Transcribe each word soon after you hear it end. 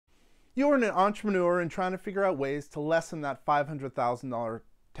You're an entrepreneur and trying to figure out ways to lessen that $500,000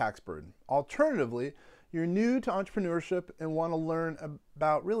 tax burden. Alternatively, you're new to entrepreneurship and want to learn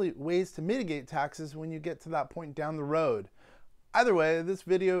about really ways to mitigate taxes when you get to that point down the road. Either way, this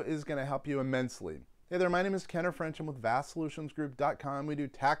video is going to help you immensely. Hey there, my name is Ken French. I'm with VastSolutionsGroup.com. We do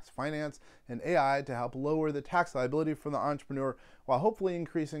tax, finance, and AI to help lower the tax liability for the entrepreneur while hopefully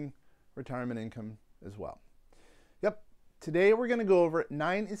increasing retirement income as well. Yep, today we're going to go over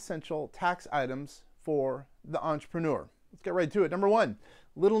 9 essential tax items for the entrepreneur. Let's get right to it. Number 1,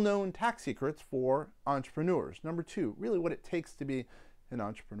 little known tax secrets for entrepreneurs. Number 2, really what it takes to be an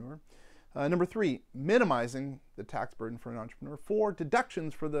entrepreneur. Number 3, minimizing the tax burden for an entrepreneur. 4,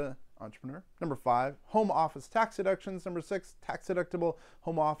 deductions for the entrepreneur. Number 5, home office tax deductions. Number 6, tax deductible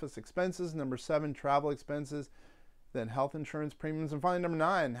home office expenses. Number 7, travel expenses. Then health insurance premiums. And finally, number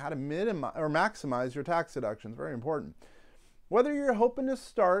 9, how to minimize or maximize your tax deductions. Very important. Whether you're hoping to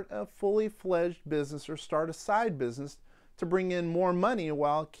start a fully fledged business or start a side business to bring in more money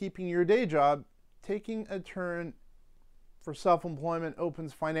while keeping your day job, taking a turn for self-employment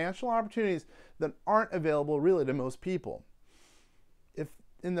opens financial opportunities that aren't available really to most people.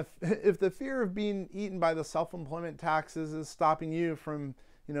 If the fear of being eaten by the self-employment taxes is stopping you from,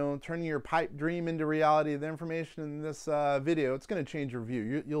 turning your pipe dream into reality, the information in this video, it's going to change your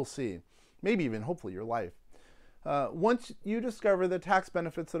view. You'll see. Maybe even, hopefully, your life. Once you discover the tax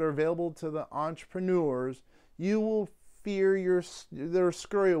benefits that are available to the entrepreneurs, you will fear their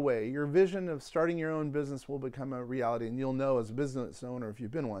scurry away. Your vision of starting your own business will become a reality, and you'll know as a business owner, if you've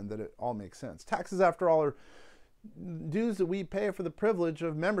been one, that it all makes sense. Taxes, after all, are dues that we pay for the privilege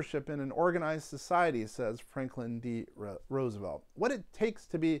of membership in an organized society, says Franklin D. Roosevelt. What it takes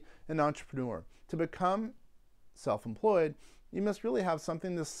to be an entrepreneur, to become self-employed, you must really have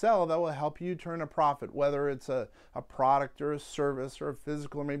something to sell that will help you turn a profit, whether it's a product or a service or a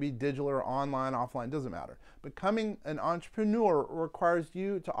physical or maybe digital or online, offline, doesn't matter. Becoming an entrepreneur requires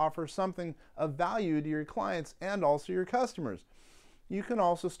you to offer something of value to your clients and also your customers. You can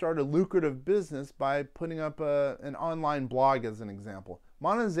also start a lucrative business by putting up an online blog as an example.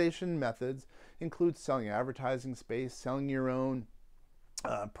 Monetization methods include selling advertising space, selling your own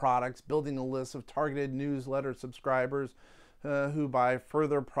products, building a list of targeted newsletter subscribers who buy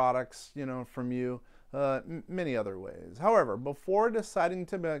further products, from you, many other ways. However, before deciding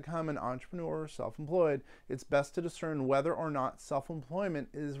to become an entrepreneur or self-employed, it's best to discern whether or not self-employment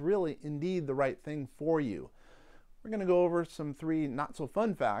is really indeed the right thing for you. We're going to go over some 3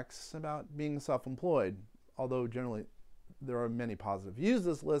 not-so-fun facts about being self-employed, although generally there are many positive. Use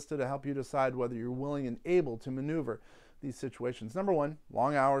this list to help you decide whether you're willing and able to maneuver these situations. Number 1,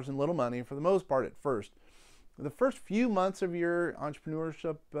 long hours and little money for the most part at first. The first few months of your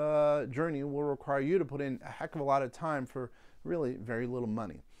entrepreneurship journey will require you to put in a heck of a lot of time for really very little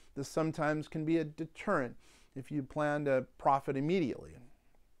money. This sometimes can be a deterrent if you plan to profit immediately.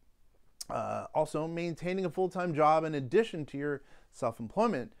 Also, maintaining a full-time job in addition to your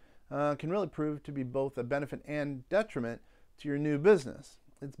self-employment can really prove to be both a benefit and detriment to your new business.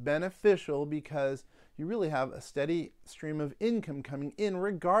 It's beneficial because you really have a steady stream of income coming in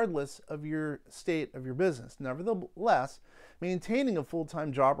regardless of your state of your business. Nevertheless, maintaining a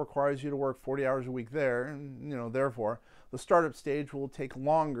full-time job requires you to work 40 hours a week there, and therefore the startup stage will take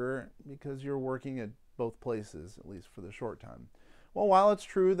longer because you're working at both places, at least for the short time. Well, while it's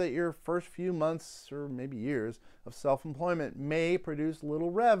true that your first few months or maybe years of self-employment may produce little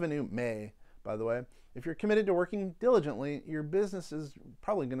revenue, by the way, if you're committed to working diligently, your business is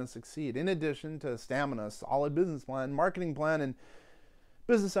probably going to succeed. In addition to stamina, solid business plan, marketing plan, and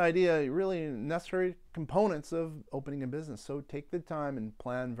business idea, really necessary components of opening a business. So take the time and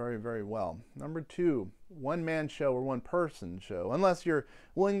plan very, very well. Number 2, one-man show or one-person show. Unless you're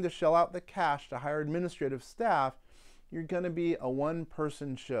willing to shell out the cash to hire administrative staff, you're going to be a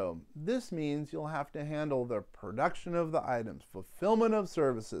one-person show. This means you'll have to handle the production of the items, fulfillment of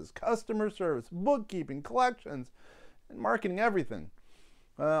services, customer service, bookkeeping, collections, and marketing, everything.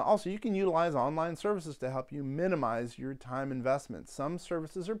 Also, you can utilize online services to help you minimize your time investment. Some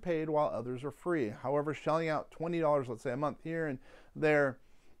services are paid while others are free. However, shelling out $20, let's say a month here and there,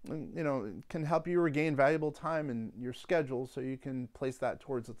 can help you regain valuable time in your schedule so you can place that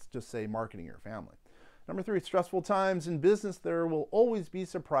towards, let's just say, marketing your family. Number 3, stressful times. In business, there will always be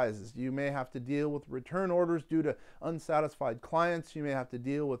surprises. You may have to deal with return orders due to unsatisfied clients. You may have to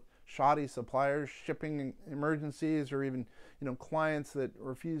deal with shoddy suppliers, shipping emergencies, or even clients that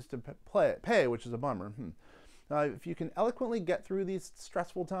refuse to pay, which is a bummer. If you can eloquently get through these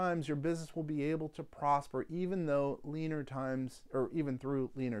stressful times, your business will be able to prosper even through leaner times,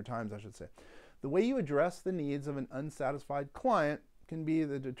 I should say. The way you address the needs of an unsatisfied client can be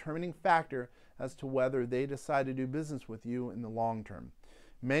the determining factor as to whether they decide to do business with you in the long term.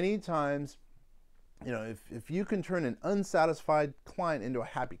 Many times, if you can turn an unsatisfied client into a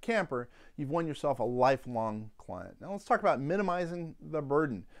happy camper, you've won yourself a lifelong client. Now let's talk about minimizing the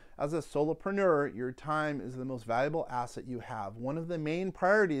burden. As a solopreneur, your time is the most valuable asset you have. One of the main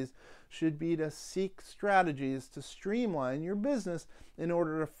priorities should be to seek strategies to streamline your business in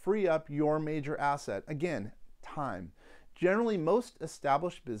order to free up your major asset. Again, time. Generally, most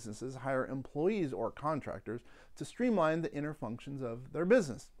established businesses hire employees or contractors to streamline the inner functions of their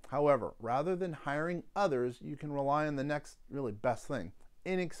business. However, rather than hiring others, you can rely on the next really best thing: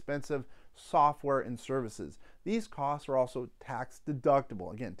 inexpensive software and services. These costs are also tax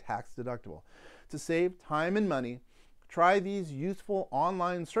deductible. Again, tax deductible. To save time and money, try these useful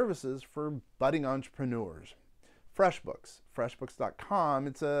online services for budding entrepreneurs. FreshBooks, freshbooks.com.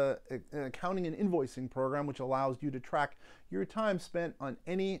 It's an accounting and invoicing program which allows you to track your time spent on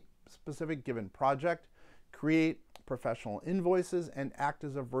any specific given project, create professional invoices, and act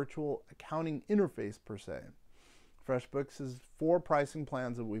as a virtual accounting interface per se. FreshBooks is 4 pricing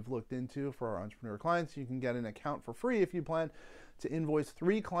plans that we've looked into for our entrepreneur clients. You can get an account for free if you plan to invoice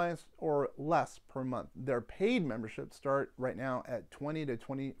 3 clients or less per month. Their paid memberships start right now at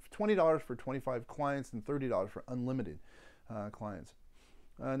 $20 for 25 clients and $30 for unlimited clients.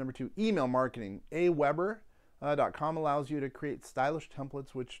 Number 2, email marketing. Aweber.com allows you to create stylish templates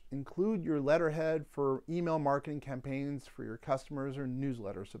which include your letterhead for email marketing campaigns for your customers or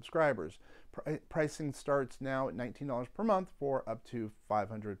newsletter subscribers. Pricing starts now at $19 per month for up to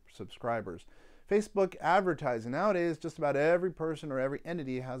 500 subscribers. Facebook advertising. Nowadays, just about every person or every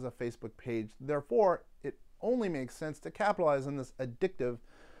entity has a Facebook page. Therefore, it only makes sense to capitalize on this addictive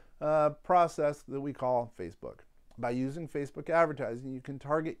process that we call Facebook. By using Facebook advertising, you can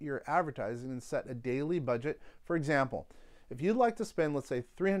target your advertising and set a daily budget. For example, if you'd like to spend, let's say,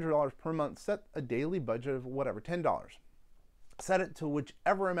 $300 per month, set a daily budget of whatever, $10. Set it to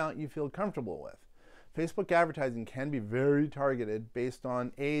whichever amount you feel comfortable with. Facebook advertising can be very targeted based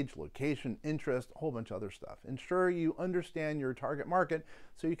on age, location, interest, a whole bunch of other stuff. Ensure you understand your target market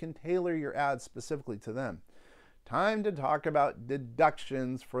so you can tailor your ads specifically to them. Time to talk about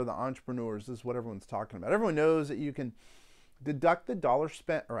deductions for the entrepreneurs. This is what everyone's talking about. Everyone knows that you can deduct the dollar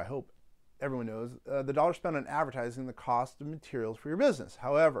spent, or I hope everyone knows, the dollar spent on advertising, the cost of materials for your business.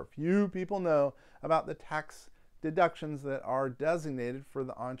 However, few people know about the tax deductions that are designated for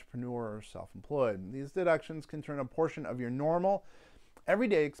the entrepreneur or self-employed. These deductions can turn a portion of your normal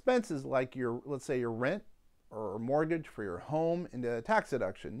everyday expenses like your, let's say, your rent or mortgage for your home into a tax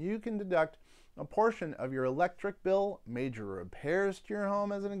deduction. You can deduct a portion of your electric bill, major repairs to your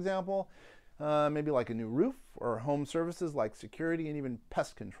home as an example, maybe like a new roof, or home services like security and even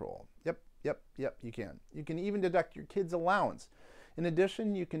pest control. Yep, you can. You can even deduct your kids' allowance. In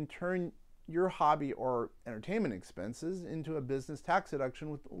addition, you can turn your hobby or entertainment expenses into a business tax deduction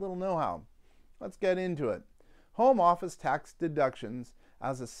with a little know-how. Let's get into it. Home office tax deductions.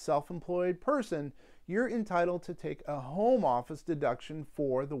 As a self-employed person, you're entitled to take a home office deduction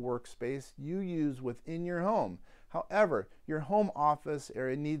for the workspace you use within your home. However, your home office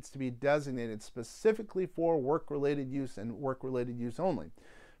area needs to be designated specifically for work-related use and work-related use only.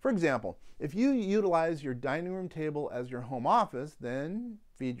 For example, if you utilize your dining room table as your home office, then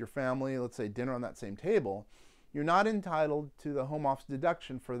feed your family, let's say, dinner on that same table, you're not entitled to the home office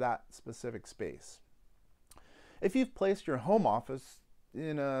deduction for that specific space. If you've placed your home office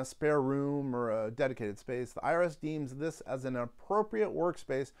in a spare room or a dedicated space, the IRS deems this as an appropriate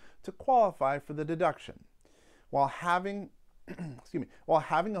workspace to qualify for the deduction. While having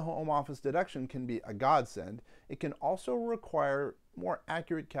a home office deduction can be a godsend, it can also require more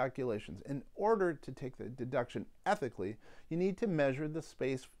accurate calculations. In order to take the deduction ethically, you need to measure the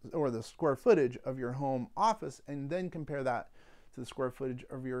space or the square footage of your home office and then compare that to the square footage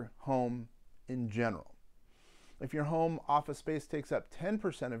of your home in general. If your home office space takes up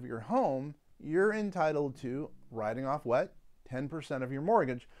 10% of your home, you're entitled to writing off what? 10% of your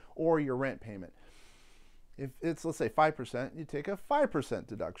mortgage or your rent payment. If it's, let's say, 5%, you take a 5%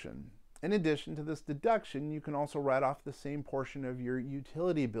 deduction. In addition to this deduction, you can also write off the same portion of your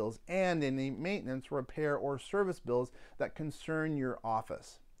utility bills and any maintenance, repair, or service bills that concern your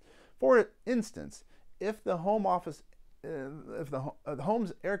office. For instance, if the home office if the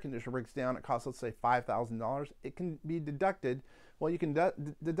home's air conditioner breaks down, it costs, let's say, $5,000, it can be deducted. Well, you can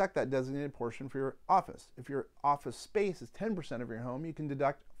deduct that designated portion for your office. If your office space is 10% of your home, you can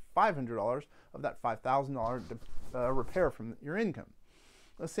deduct $500 of that $5,000 repair from your income.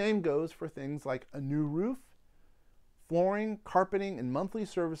 The same goes for things like a new roof, Flooring, carpeting, and monthly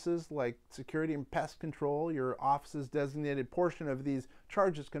services like security and pest control, your office's designated portion of these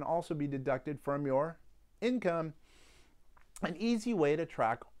charges can also be deducted from your income. An easy way to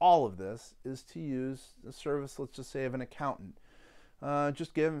track all of this is to use the service, let's just say, of an accountant.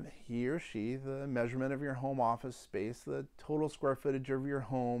 Just give he or she the measurement of your home office space, the total square footage of your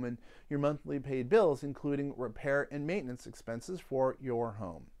home, and your monthly paid bills, including repair and maintenance expenses for your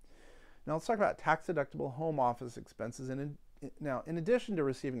home. Now let's talk about tax-deductible home office expenses. Now, in addition to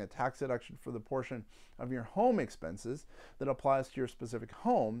receiving a tax deduction for the portion of your home expenses that applies to your specific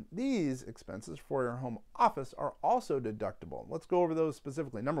home, these expenses for your home office are also deductible. Let's go over those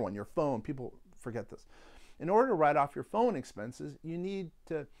specifically. Number one, your phone. People forget this. In order to write off your phone expenses, you need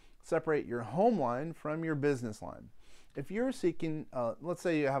to separate your home line from your business line. If you're seeking, let's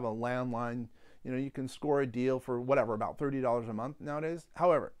say you have a landline, you can score a deal for whatever, about $30 a month nowadays.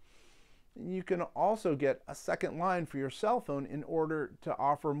 However, you can also get a second line for your cell phone in order to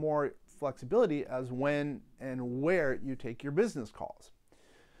offer more flexibility as when and where you take your business calls.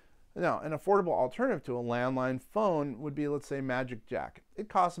 Now, an affordable alternative to a landline phone would be, let's say, Magic Jack. It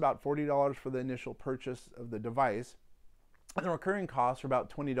costs about $40 for the initial purchase of the device, and the recurring costs are about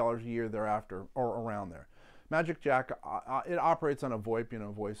 $20 a year thereafter, or around there. Magic Jack, it operates on a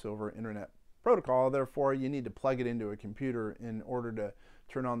VoIP, voice over internet protocol. Therefore, you need to plug it into a computer in order to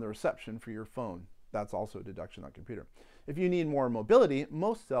turn on the reception for your phone. That's also a deduction on computer. If you need more mobility,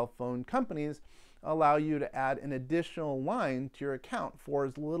 most cell phone companies allow you to add an additional line to your account for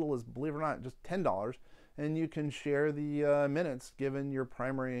as little as, believe it or not, just $10, and you can share the minutes given your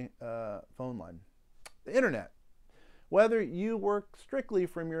primary phone line. The internet. Whether you work strictly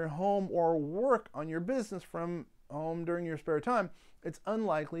from your home or work on your business from home during your spare time, it's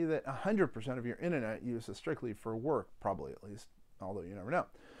unlikely that 100% of your internet use is strictly for work, probably at least, although you never know.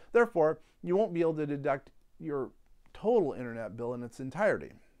 Therefore, you won't be able to deduct your total internet bill in its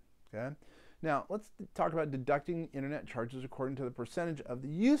entirety. Okay? Now, let's talk about deducting internet charges according to the percentage of the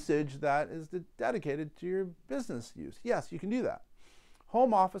usage that is dedicated to your business use. Yes, you can do that.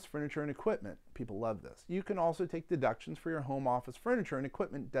 Home office furniture and equipment. People love this. You can also take deductions for your home office furniture and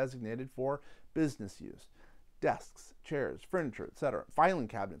equipment designated for business use. Desks, chairs, furniture, etc. Filing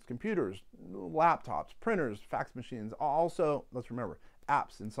cabinets, computers, laptops, printers, fax machines. Also, let's remember,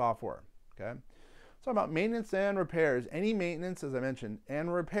 apps and software. Okay? Let's talk about maintenance and repairs. Any maintenance, as I mentioned,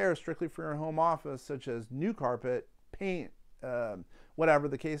 and repairs strictly for your home office, such as new carpet, paint, whatever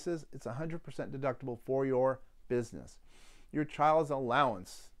the case is, it's 100% deductible for your business. Your child's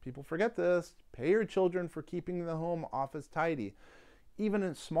allowance. People forget this. Pay your children for keeping the home office tidy. Even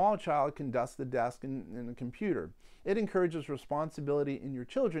a small child can dust the desk and the computer. It encourages responsibility in your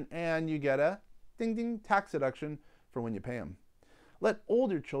children, and you get a ding ding tax deduction for when you pay them. Let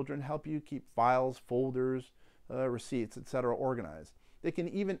older children help you keep files, folders, receipts, etc. organized. They can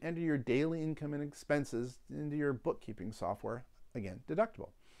even enter your daily income and expenses into your bookkeeping software. Again, deductible.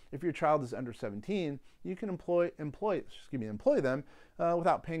 If your child is under 17, you can employ them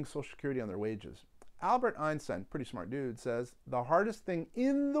without paying Social Security on their wages. Albert Einstein, pretty smart dude, says, "The hardest thing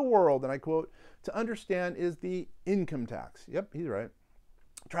in the world," and I quote, "to understand is the income tax." Yep, he's right.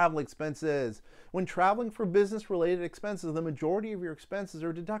 Travel expenses. When traveling for business-related expenses, the majority of your expenses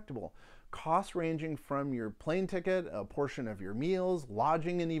are deductible. Costs ranging from your plane ticket, a portion of your meals,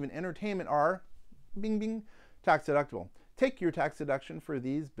 lodging, and even entertainment are, bing, bing, tax deductible. Take your tax deduction for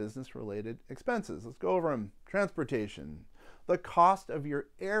these business-related expenses. Let's go over them. Transportation. The cost of your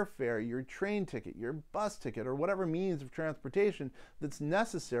airfare, your train ticket, your bus ticket, or whatever means of transportation that's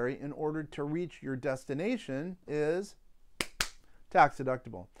necessary in order to reach your destination is tax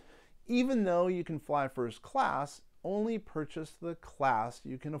deductible. Even though you can fly first class, only purchase the class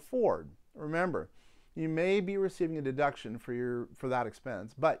you can afford. Remember, you may be receiving a deduction for that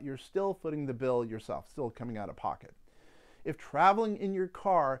expense, but you're still footing the bill yourself, still coming out of pocket. If traveling in your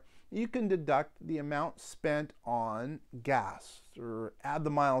car, you can deduct the amount spent on gas or add the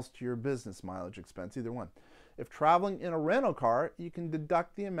miles to your business mileage expense, either one. If traveling in a rental car, you can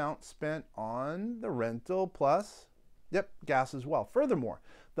deduct the amount spent on the rental plus, gas as well. Furthermore,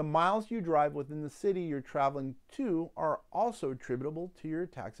 the miles you drive within the city you're traveling to are also attributable to your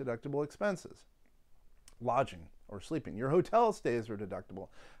tax-deductible expenses. Lodging or sleeping. Your hotel stays are deductible.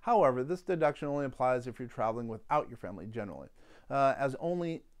 However, this deduction only applies if you're traveling without your family generally, as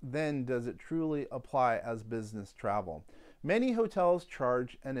only then does it truly apply as business travel. Many hotels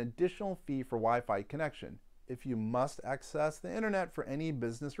charge an additional fee for Wi-Fi connection. If you must access the internet for any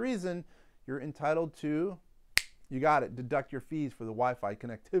business reason, you're entitled to, you got it, deduct your fees for the Wi-Fi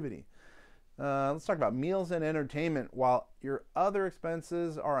connectivity. Let's talk about meals and entertainment. While your other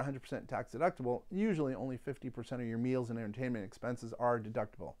expenses are 100% tax deductible, usually only 50% of your meals and entertainment expenses are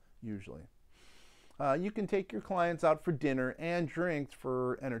deductible, usually. You can take your clients out for dinner and drinks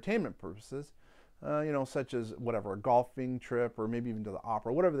for entertainment purposes, such as whatever, a golfing trip or maybe even to the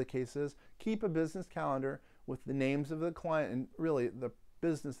opera, whatever the case is. Keep a business calendar with the names of the client and really the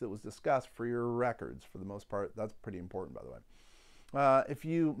business that was discussed for your records for the most part. That's pretty important, by the way. If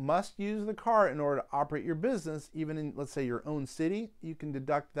you must use the car in order to operate your business, even in, let's say, your own city, you can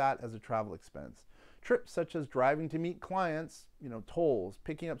deduct that as a travel expense. Trips such as driving to meet clients, tolls,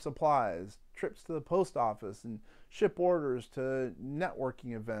 picking up supplies, trips to the post office, and ship orders to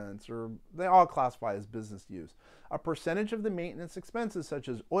networking events, or they all classify as business use. A percentage of the maintenance expenses such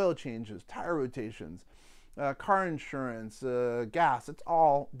as oil changes, tire rotations, car insurance, gas, it's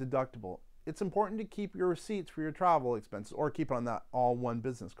all deductible. It's important to keep your receipts for your travel expenses or keep it on that all one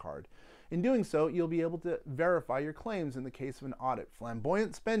business card. In doing so, you'll be able to verify your claims in the case of an audit.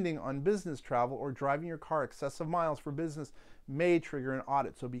 Flamboyant spending on business travel or driving your car excessive miles for business may trigger an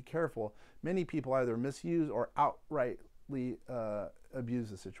audit, so be careful. Many people either misuse or outrightly abuse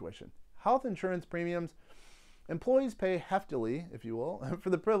the situation. Health insurance premiums. Employees pay heftily, if you will,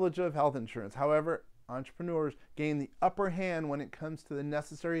 for the privilege of health insurance. However, entrepreneurs gain the upper hand when it comes to the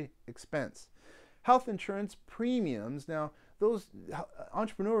necessary expense. Health insurance premiums, now those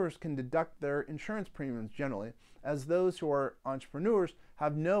entrepreneurs can deduct their insurance premiums generally, as those who are entrepreneurs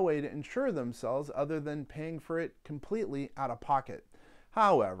have no way to insure themselves other than paying for it completely out of pocket.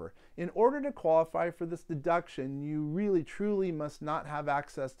 However, in order to qualify for this deduction, you really truly must not have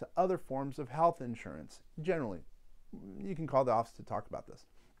access to other forms of health insurance. Generally, you can call the office to talk about this.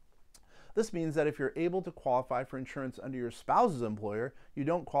 This means that if you're able to qualify for insurance under your spouse's employer, you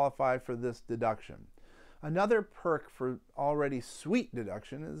don't qualify for this deduction. Another perk for already sweet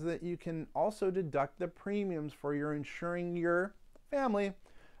deduction is that you can also deduct the premiums for your insuring your family.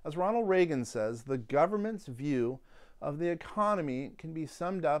 As Ronald Reagan says, the government's view of the economy can be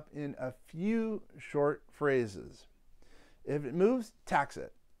summed up in a few short phrases. If it moves, tax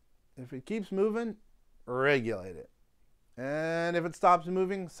it. If it keeps moving, regulate it. And if it stops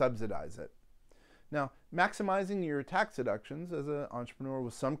moving, subsidize it. Now, maximizing your tax deductions as an entrepreneur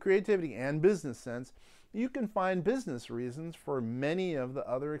with some creativity and business sense, you can find business reasons for many of the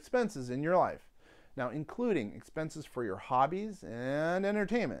other expenses in your life. Now, including expenses for your hobbies and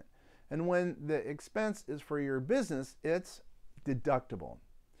entertainment. And when the expense is for your business, it's deductible.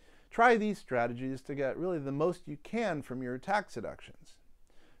 Try these strategies to get really the most you can from your tax deductions.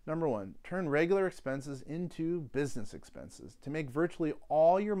 Number one, turn regular expenses into business expenses. To make virtually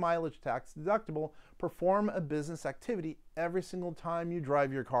all your mileage tax deductible, perform a business activity every single time you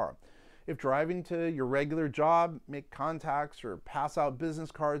drive your car. If driving to your regular job, make contacts or pass out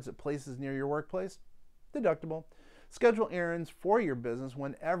business cards at places near your workplace, deductible. Schedule errands for your business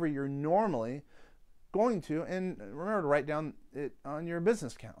whenever you're normally going to, and remember to write down it on your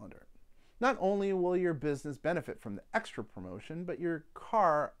business calendar. Not only will your business benefit from the extra promotion, but your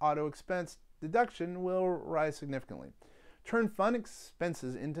car auto expense deduction will rise significantly. Turn fun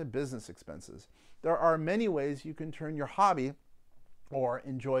expenses into business expenses. There are many ways you can turn your hobby or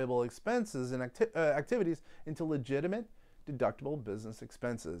enjoyable expenses and activities into legitimate, deductible business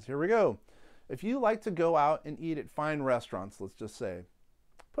expenses. Here we go. If you like to go out and eat at fine restaurants, let's just say,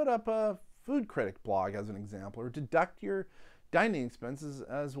 put up a food critic blog as an example, or deduct your dining expenses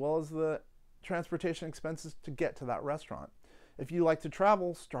as well as the transportation expenses to get to that restaurant. If you like to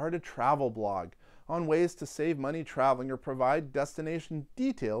travel, start a travel blog on ways to save money traveling or provide destination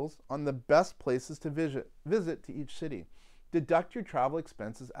details on the best places to visit to each city. Deduct your travel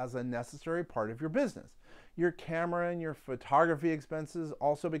expenses as a necessary part of your business. Your camera and your photography expenses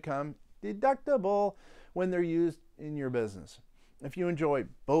also become deductible when they're used in your business. If you enjoy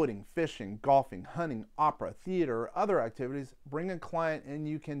boating, fishing, golfing, hunting, opera, theater, or other activities, bring a client and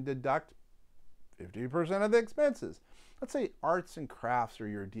you can deduct 50% of the expenses. Let's say arts and crafts are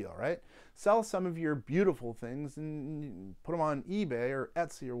your deal, right? Sell some of your beautiful things and put them on eBay or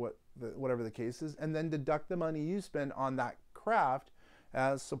Etsy or whatever the case is, and then deduct the money you spend on that craft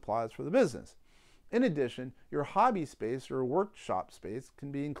as supplies for the business. In addition, your hobby space or workshop space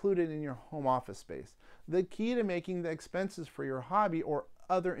can be included in your home office space. The key to making the expenses for your hobby or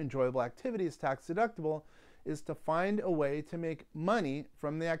other enjoyable activities tax deductible is to find a way to make money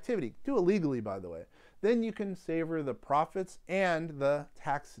from the activity. Do it legally, by the way. Then you can savor the profits and the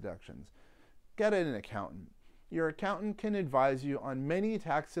tax deductions. Get an accountant. Your accountant can advise you on many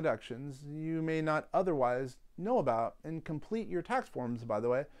tax deductions you may not otherwise know about and complete your tax forms, by the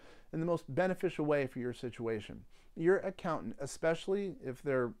way, in the most beneficial way for your situation. Your accountant, especially if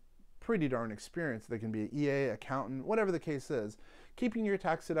they're pretty darn experienced. They can be an EA, accountant, whatever the case is. Keeping your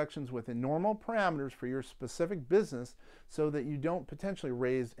tax deductions within normal parameters for your specific business so that you don't potentially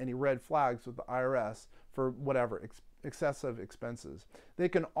raise any red flags with the IRS for whatever excessive expenses. They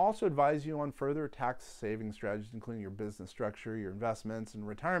can also advise you on further tax saving strategies, including your business structure, your investments, and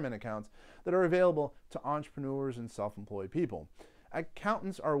retirement accounts that are available to entrepreneurs and self-employed people.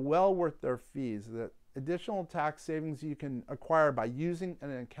 Accountants are well worth their fees. The additional tax savings you can acquire by using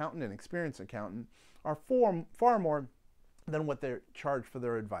an accountant, an experienced accountant, are far more than what they charge for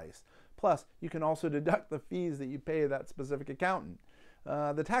their advice. Plus, you can also deduct the fees that you pay that specific accountant.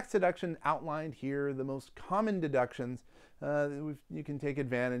 The tax deduction outlined here, the most common deductions you can take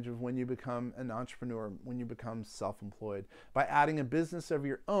advantage of when you become an entrepreneur, when you become self-employed, by adding a business of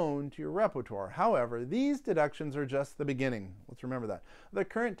your own to your repertoire. However, these deductions are just the beginning. Let's remember that. The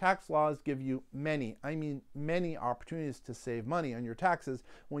current tax laws give you many opportunities to save money on your taxes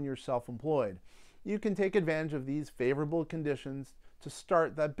when you're self-employed. You can take advantage of these favorable conditions to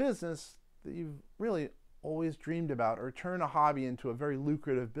start that business that you've really always dreamed about, or turn a hobby into a very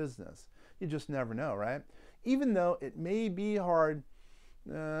lucrative business. You just never know, right? Even though it may be hard,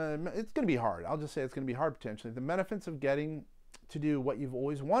 it's going to be hard. I'll just say it's going to be hard potentially. The benefits of getting to do what you've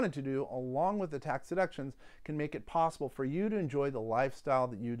always wanted to do, along with the tax deductions, can make it possible for you to enjoy the lifestyle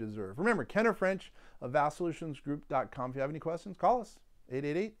that you deserve. Remember, Ken or French of VastSolutionsGroup.com. If you have any questions, call us,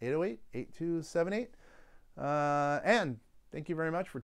 888-808-8278. And thank you very much for